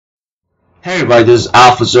Hey everybody, this is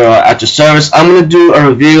Alpha Zero at your service. I'm going to do a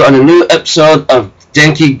review on a new episode of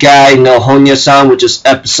Denki-gai no Honya-san, which is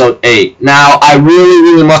episode 8. Now, I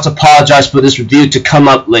really must apologize for this review to come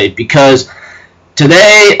up late, because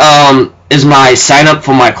today is my sign up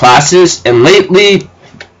for my classes, and lately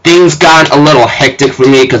things got a little hectic for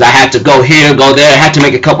me because I had to go here, go there. I had to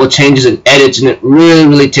make a couple of changes and edits, and it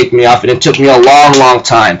really ticked me off, and it took me a long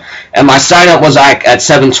time. And my sign up was like at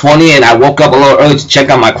 7:20, and I woke up a little early to check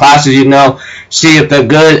out my classes, see if they're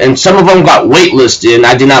good, and some of them got waitlisted, and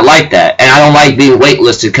I did not like that. And I don't like being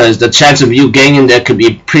waitlisted because the chance of you gaining there could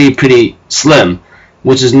be pretty slim,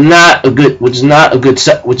 which is not a good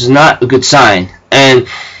sign. And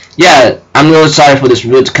yeah, I'm really sorry for this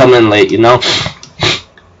review to come in late,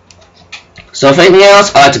 So if anything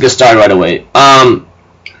else, I'd like to get started right away.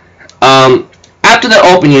 After the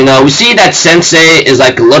opening, we see that Sensei is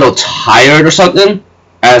like a little tired or something,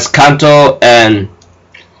 as Kanto and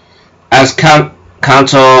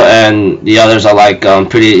the others are like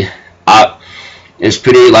pretty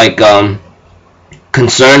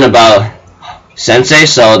concerned about Sensei,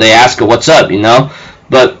 so they ask her what's up,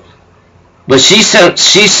 but she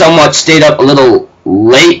somewhat stayed up a little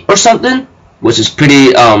late or something, which is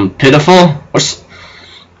pretty pitiful,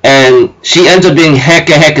 and she ends up being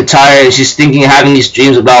hecka tired, and she's having these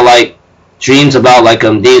dreams about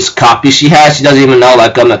these copies she has. She doesn't even know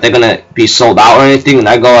that they're gonna be sold out or anything, and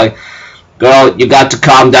I go like, girl, you got to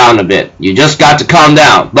calm down a bit. You just got to calm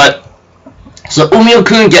down. But so Umio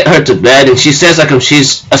couldn't get her to bed, and she says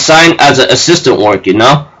she's assigned as an assistant work,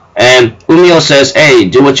 and Umio says, hey,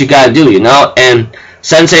 do what you gotta do, and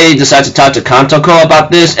Sensei decides to talk to Kantoko about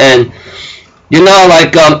this, and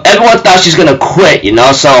everyone thought she's gonna quit,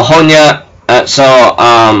 so Honya,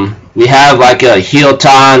 we have like a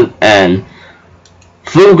Hyotan and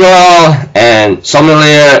Fugirl and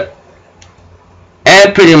Sommelier,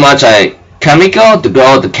 and pretty much like Kamiko, the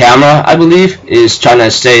girl with the camera, I believe, is trying to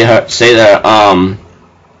say their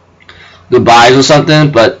goodbyes or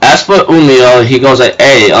something. But as for Umio, he goes like,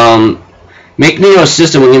 hey, make me your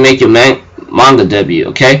assistant when you make your manga debut,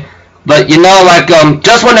 okay? But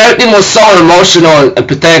just when everything was so emotional and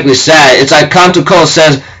pathetically sad, it's like Kantoko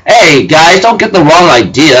says, hey guys, don't get the wrong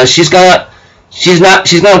idea. She's gonna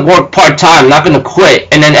work part-time, not gonna quit.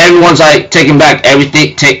 And then everyone's like taking back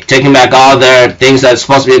everything, taking back all their things that's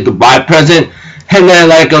supposed to be a goodbye present. And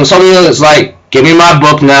then somebody is like, give me my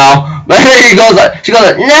book now. But she goes like,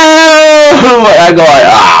 no. And I go like,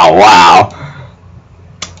 oh wow,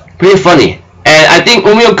 pretty funny. And I think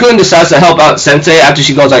Umio-kun decides to help out Sensei after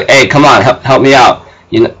she goes like, hey, come on, help me out.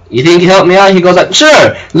 You think you help me out? He goes like,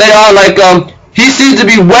 sure. Later on, he seems to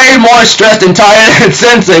be way more stressed and tired than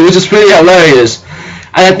Sensei, which is pretty hilarious.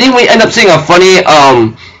 And I think we end up seeing a funny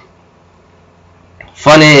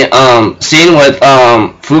scene with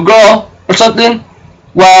Fugirl or something.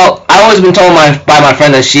 Well, I've always been told by my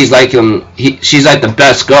friend that she's like she's like the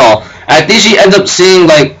best girl. And I think she ends up seeing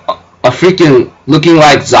like a freaking looking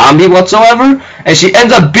like zombie whatsoever, and she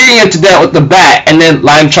ends up beating it to death with the bat. And then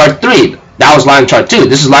line chart 3, that was line chart 2,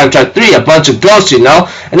 this is line chart 3, a bunch of ghosts, and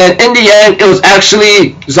then in the end it was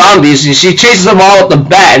actually zombies, and she chases them all with the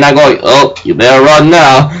bat, and I go, oh, you better run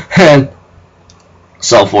now, and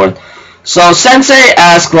so forth. So Sensei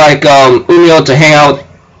asked Umio to hang out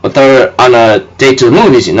with her on a date to the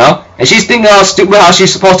movies, and she's thinking all stupid how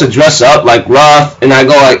she's supposed to dress up like rough, and I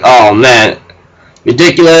go like, oh man,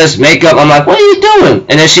 ridiculous makeup. I'm like, what are you doing?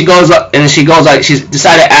 And then she goes like, she's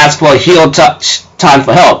decided to ask for a heel time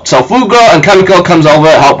for help. So Fugirl and Kamiko comes over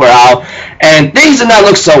to help her out, and things did not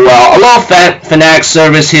look so well. A little fanatic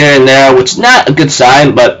service here and there, which is not a good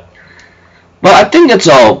sign, but I think it's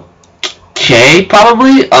okay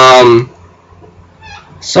probably.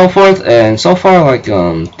 So forth, and so far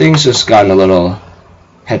things just gotten a little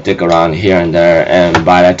hectic around here and there, and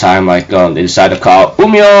by that time they decide to call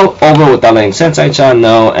Umio over without letting Sensei-chan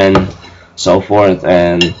know, and so forth.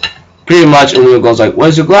 And pretty much Umio goes like,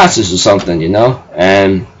 where's your glasses or something, and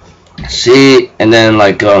then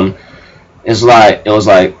it was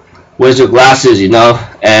like, where's your glasses,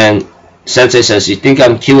 and Sensei says, you think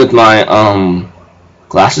I'm cute with my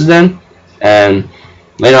glasses then? And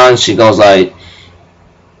later on she goes like,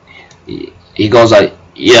 he goes like,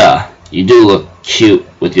 yeah, you do look cute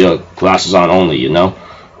with your glasses on only,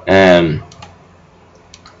 and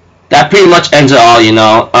that pretty much ends it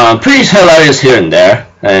all, pretty hilarious here and there,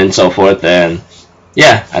 and so forth. And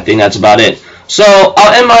yeah, I think that's about it. So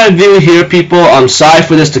I'll end my review here, people. I'm sorry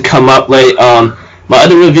for this to come up late. My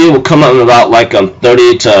other review will come up in about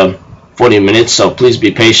 30 to 40 minutes, so please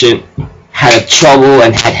be patient. Had trouble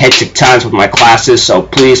and had hectic times with my classes, so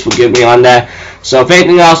please forgive me on that. So if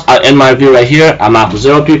anything else, I'll end my review right here. I'm Alpha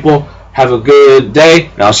Zero, people. Have a good day,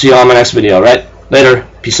 and I'll see you on my next video, alright? Later.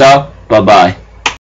 Peace out. Bye-bye.